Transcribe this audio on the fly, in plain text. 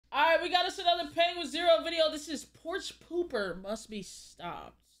Alright, we got us another Paying with Zero video. This is Porch Pooper Must Be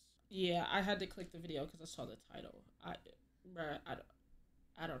Stopped. Yeah, I had to click the video because I saw the title. I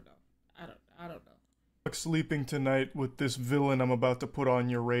don't know. Sleeping tonight with this villain I'm about to put on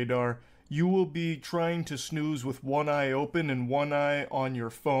your radar. You will be trying to snooze with one eye open and one eye on your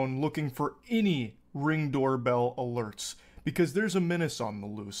phone, looking for any Ring doorbell alerts. Because there's a menace on the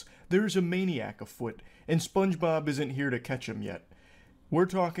loose. There's a maniac afoot, and SpongeBob isn't here to catch him yet. We're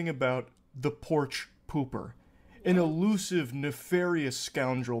talking about the Porch Pooper. An elusive, nefarious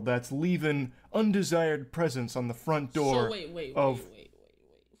scoundrel that's leaving undesired presence on the front door. So wait.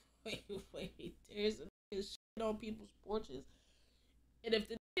 There's a shit on people's porches. And if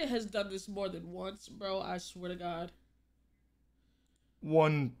the nigga has done this more than once, bro, I swear to God.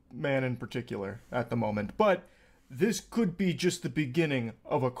 One man in particular at the moment. But this could be just the beginning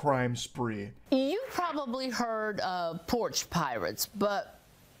of a crime spree. You probably heard of porch pirates, but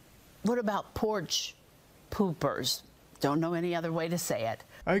what about porch poopers? Don't know any other way to say it.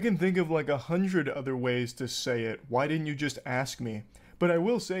 I can think of like 100 other ways to say it. Why didn't you just ask me? But I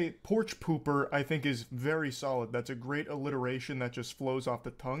will say, Porch Pooper, I think, is very solid. That's a great alliteration that just flows off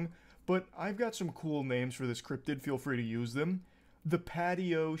the tongue. But I've got some cool names for this cryptid. Feel free to use them. The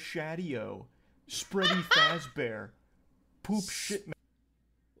Patio Shadio. Spready Fazbear. Poop Shitman.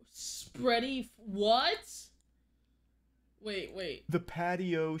 Spready what? Wait. The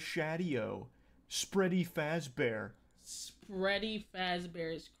Patio Shadio. Spready Fazbear. Spready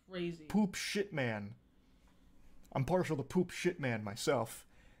Fazbear is crazy. Poop Shitman. I'm partial to Poop Shitman myself.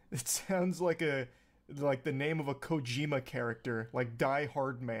 It sounds like the name of a Kojima character, like Die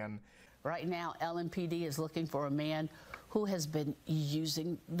Hard Man. Right now, LMPD is looking for a man who has been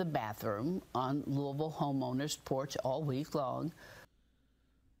using the bathroom on Louisville homeowners' porch all week long.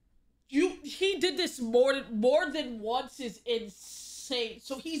 He did this more than once is insane.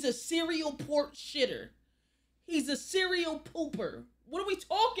 So he's a serial porch shitter. He's a serial pooper. What are we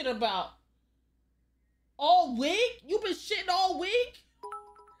talking about? All week? You've been shitting all week?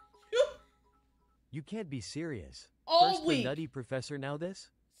 You can't be serious. All First week. the Nutty Professor, now this?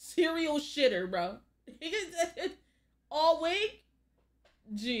 Serial shitter, bro. All week?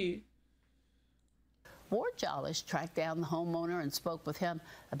 Gee. ARGYLE tracked down the homeowner and spoke with him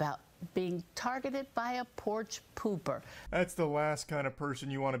about being targeted by a porch pooper. That's the last kind of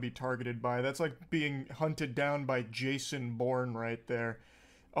person you want to be targeted by. That's like being hunted down by Jason Bourne right there.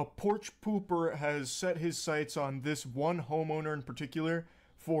 A porch pooper has set his sights on this one homeowner in particular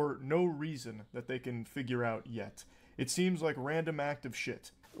for no reason that they can figure out yet. It seems like random act of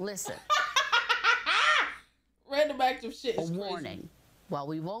shit. Listen. Random act of shit is a crazy. warning. Well,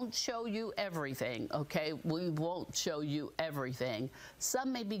 we won't show you everything, okay? We won't show you everything.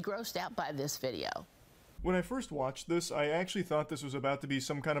 Some may be grossed out by this video. When I first watched this, I actually thought this was about to be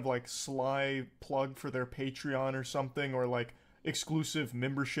some kind of like sly plug for their Patreon or something, or like exclusive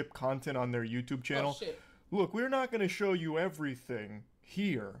membership content on their YouTube channel. Oh, shit. Look, we're not going to show you everything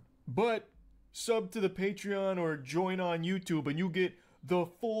here, but sub to the Patreon or join on YouTube and you get the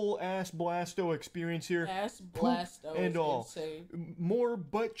full ass blasto experience here. Ass blasto and is all. insane. More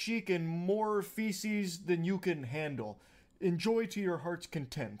butt cheek and more feces than you can handle. Enjoy to your heart's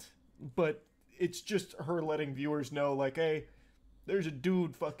content. But it's just her letting viewers know, like, hey, there's a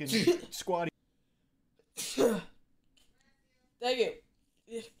dude fucking squatty. Dang it.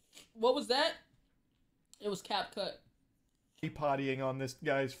 What was that? It was cap cut. Pottying on this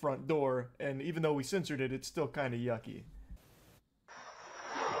guy's front door, and even though we censored it, it's still kind of yucky.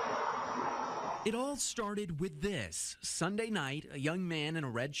 It all started with this. Sunday night, a young man in a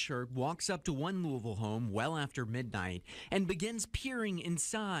red shirt walks up to one Louisville home well after midnight and begins peering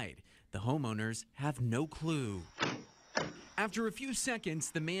inside. The homeowners have no clue. After a few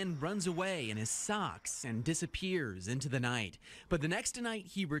seconds, the man runs away in his socks and disappears into the night. But the next night,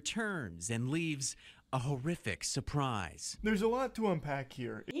 he returns and leaves a horrific surprise. There's a lot to unpack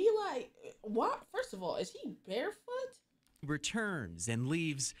here. He like, what? First of all, is he barefoot? Returns and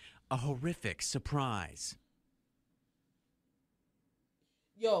leaves a horrific surprise.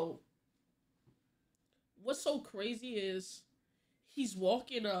 Yo, what's so crazy is he's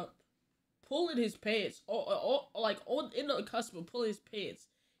walking up, pulling his pants, in the cusp of pulling his pants.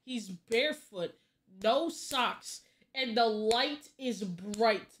 He's barefoot, no socks, and the light is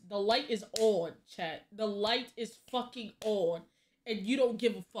bright. The light is on, chat. The light is fucking on, and you don't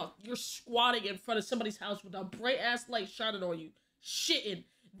give a fuck. You're squatting in front of somebody's house with a bright ass light shining on you, shitting.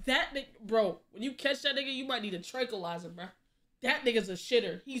 That nigga, bro, when you catch that nigga, you might need a tranquilizer, bro. That nigga's a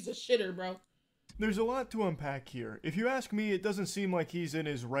shitter. He's a shitter, bro. There's a lot to unpack here. If you ask me, it doesn't seem like he's in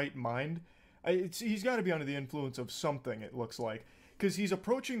his right mind. He's got to be under the influence of something, it looks like. because he's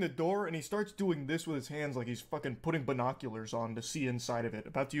approaching the door and he starts doing this with his hands like he's fucking putting binoculars on to see inside of it,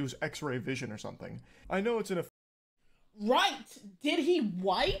 about to use x-ray vision or something. I know it's in a... Right. Did he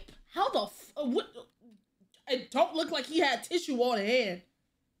wipe? How the what? It don't look like he had tissue on hand.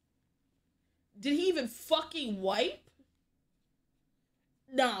 Did he even fucking wipe?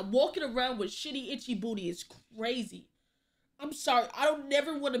 Nah, walking around with shitty itchy booty is crazy. I'm sorry, I don't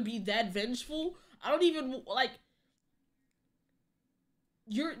never want to be that vengeful. I don't even like.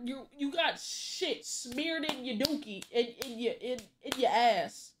 You got shit smeared in your dookie in your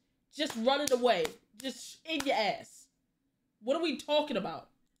ass, just running away, just in your ass. What are we talking about?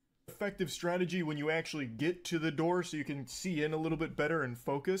 Effective strategy when you actually get to the door so you can see in a little bit better and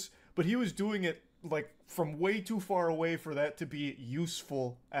focus, but he was doing it like from way too far away for that to be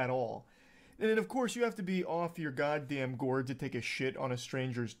useful at all. And then of course you have to be off your goddamn gourd to take a shit on a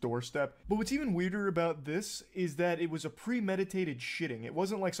stranger's doorstep. But what's even weirder about this is that it was a premeditated shitting. It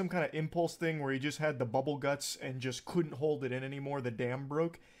wasn't like some kind of impulse thing where he just had the bubble guts and just couldn't hold it in anymore, the dam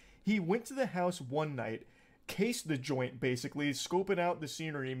broke. He went to the house one night, cased the joint basically, scoping out the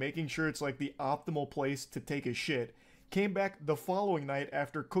scenery, making sure it's like the optimal place to take a shit. Came back the following night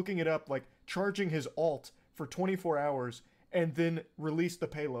after cooking it up, like charging his alt for 24 hours, and then released the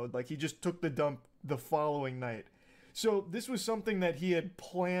payload. Like he just took the dump the following night. So this was something that he had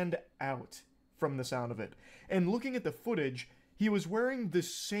planned out from the sound of it. And looking at the footage, he was wearing the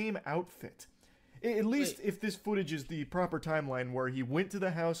same outfit. At least if this footage is the proper timeline, where he went to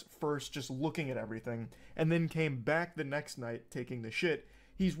the house first just looking at everything, and then came back the next night taking the shit,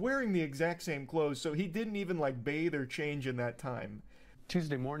 he's wearing the exact same clothes, so he didn't even like bathe or change in that time.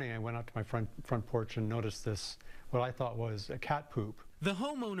 Tuesday morning I went out to my front porch and noticed this, what I thought was a cat poop. The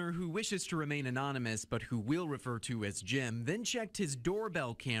homeowner, who wishes to remain anonymous but who we'll refer to as Jim, then checked his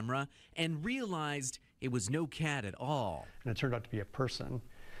doorbell camera and realized it was no cat at all. And it turned out to be a person.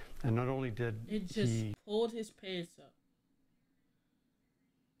 And not only did it just pulled his pants up.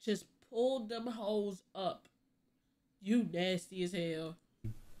 Just pulled them hoes up. You nasty as hell.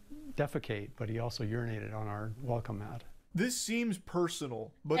 Defecate, but he also urinated on our welcome mat. This seems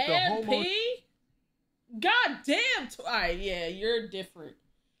personal, but and the homeowner... pee? God damn. Alright, yeah, you're different.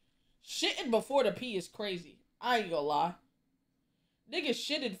 Shitting before the pee is crazy. I ain't gonna lie. Nigga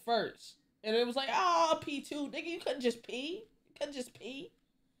shitted first. And it was like, oh, I'll pee too. Nigga, you couldn't just pee. You couldn't just pee.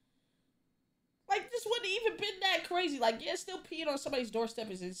 Like, this wouldn't even been that crazy. Like, yeah, still peeing on somebody's doorstep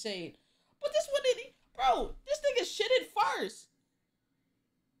is insane. But this wouldn't... Bro, this nigga shitted first.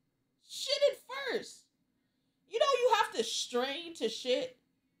 Shitted first. You know you have to strain to shit.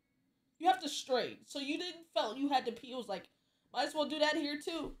 You have to strain. So you didn't felt you had to pee. It was like, might as well do that here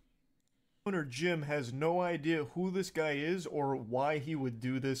too. Owner Jim has no idea who this guy is or why he would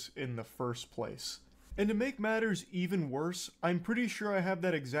do this in the first place. And to make matters even worse, I'm pretty sure I have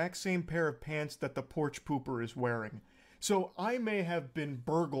that exact same pair of pants that the porch pooper is wearing. So I may have been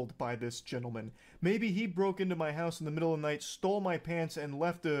burgled by this gentleman. Maybe he broke into my house in the middle of the night, stole my pants, and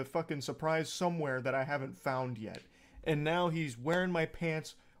left a fucking surprise somewhere that I haven't found yet. And now he's wearing my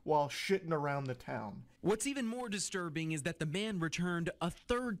pants while shitting around the town. What's even more disturbing is that the man returned a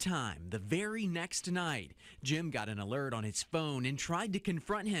third time the very next night. Jim got an alert on his phone and tried to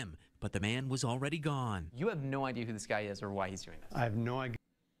confront him, but the man was already gone. You have no idea who this guy is or why he's doing this. I have no idea.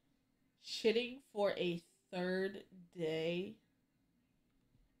 Shitting for a third day.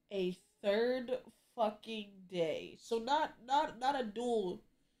 A third fucking day. So not a dual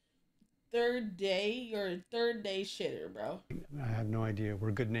third day. You're a third day shitter, bro. I have no idea.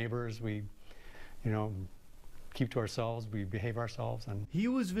 We're good neighbors. We, you know, keep to ourselves. We behave ourselves. And he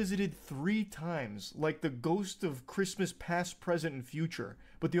was visited 3 times, like the ghost of Christmas past, present, and future.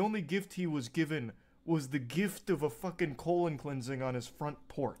 But the only gift he was given was the gift of a fucking colon cleansing on his front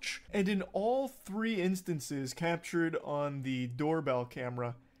porch. And in all 3 instances captured on the doorbell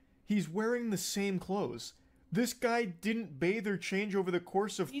camera, he's wearing the same clothes. This guy didn't bathe or change over the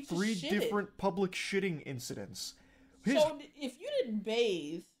course of 3 different public shitting incidents. So if you didn't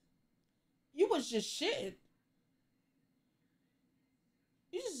bathe, you was just shitting.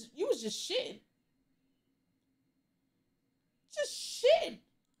 You was just shitting. Just shit.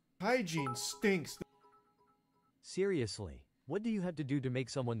 Hygiene stinks. Seriously, what do you have to do to make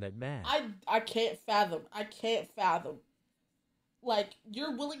someone that mad? I can't fathom. I can't fathom. Like,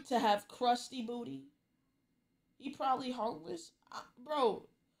 you're willing to have crusty booty? He probably homeless. Bro,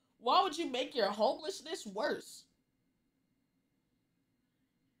 why would you make your homelessness worse?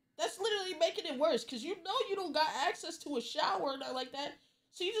 That's literally making it worse, because you know you don't got access to a shower or nothing like that.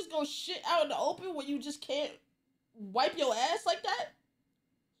 So you just go shit out in the open when you just can't wipe your ass like that?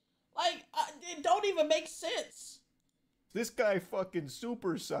 Like, it don't even make sense. This guy fucking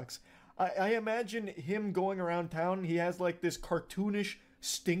super sucks. I imagine him going around town. He has like this cartoonish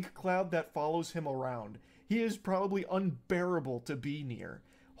stink cloud that follows him around. He is probably unbearable to be near.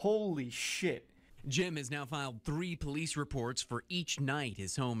 Holy shit. Jim has now filed 3 police reports for each night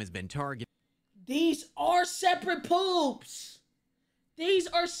his home has been targeted. These are separate poops. These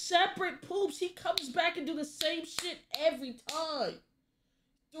are separate poops. He comes back and do the same shit every time.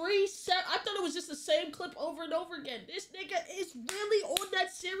 I thought it was just the same clip over and over again. This nigga is really on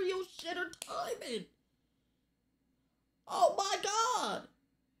that serial shitter timing. Oh my god.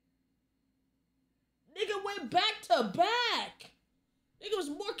 Nigga went back to back. Nigga was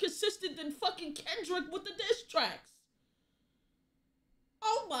more consistent than fucking Kendrick with the diss tracks.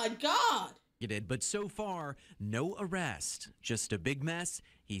 Oh my god. But so far, no arrest. Just a big mess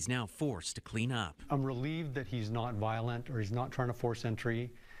he's now forced to clean up. I'm relieved that he's not violent or he's not trying to force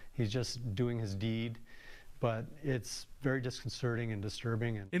entry. He's just doing his deed. But it's very disconcerting and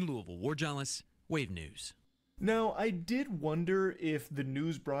disturbing. In Louisville, Wargelis, Wave News. Now, I did wonder if the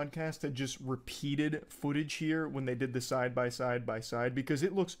news broadcast had just repeated footage here when they did the side by side, because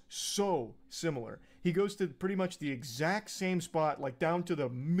it looks so similar. He goes to pretty much the exact same spot, like down to the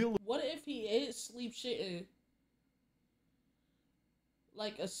middle. What if he is sleep shitting?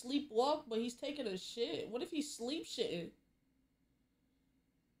 Like a sleepwalk, but he's taking a shit. What if he's sleep shitting?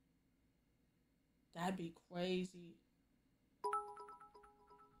 That'd be crazy.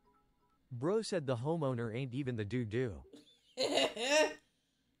 Bro said the homeowner ain't even the doo-doo.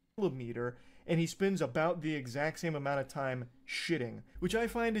 Meter, and he spends about the exact same amount of time shitting, which I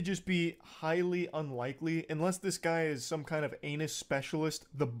find to just be highly unlikely unless this guy is some kind of anus specialist,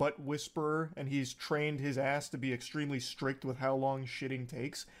 the butt whisperer, and he's trained his ass to be extremely strict with how long shitting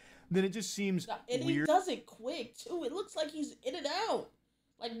takes. Then it just seems and weird. He does it quick too. It looks like he's in and out,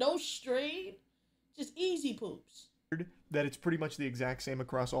 like no strain, just easy poops. That it's pretty much the exact same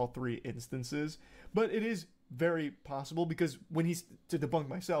across all 3 instances, but it is very possible because when he's, to debunk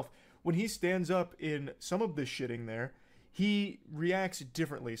myself, when he stands up in some of the shitting there, he reacts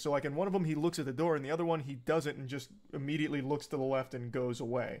differently. So like in one of them, he looks at the door, and the other one, he doesn't and just immediately looks to the left and goes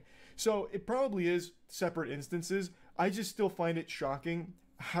away. So it probably is separate instances. I just still find it shocking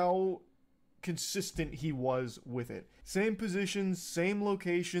how consistent he was with it. Same positions, same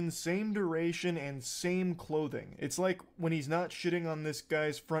location, same duration, and same clothing. It's like when he's not shitting on this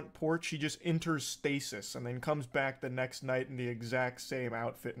guy's front porch, he just enters stasis and then comes back the next night in the exact same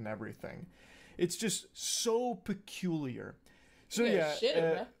outfit and everything. It's just so peculiar. So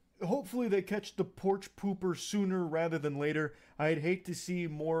yeah, hopefully they catch the porch pooper sooner rather than later. I'd hate to see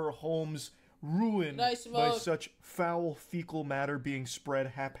more homes ruined by such foul fecal matter being spread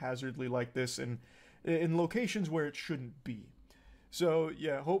haphazardly like this and in locations where it shouldn't be. So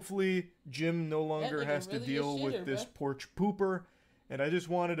yeah, hopefully Jim no longer has to deal with this porch pooper, and I just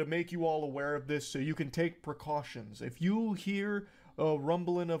wanted to make you all aware of this so you can take precautions. If you hear a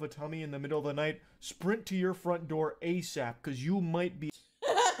rumbling of a tummy in the middle of the night, sprint to your front door ASAP, because you might be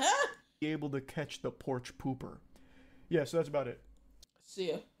able to catch the porch pooper. Yeah, so that's about it. See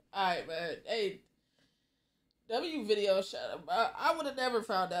ya. Alright, man. Hey, W video, I would have never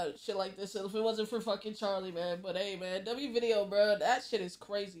found out shit like this if it wasn't for fucking Charlie, man. But hey, man, W video, bro, that shit is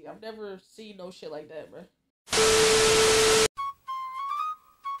crazy. I've never seen no shit like that, bro.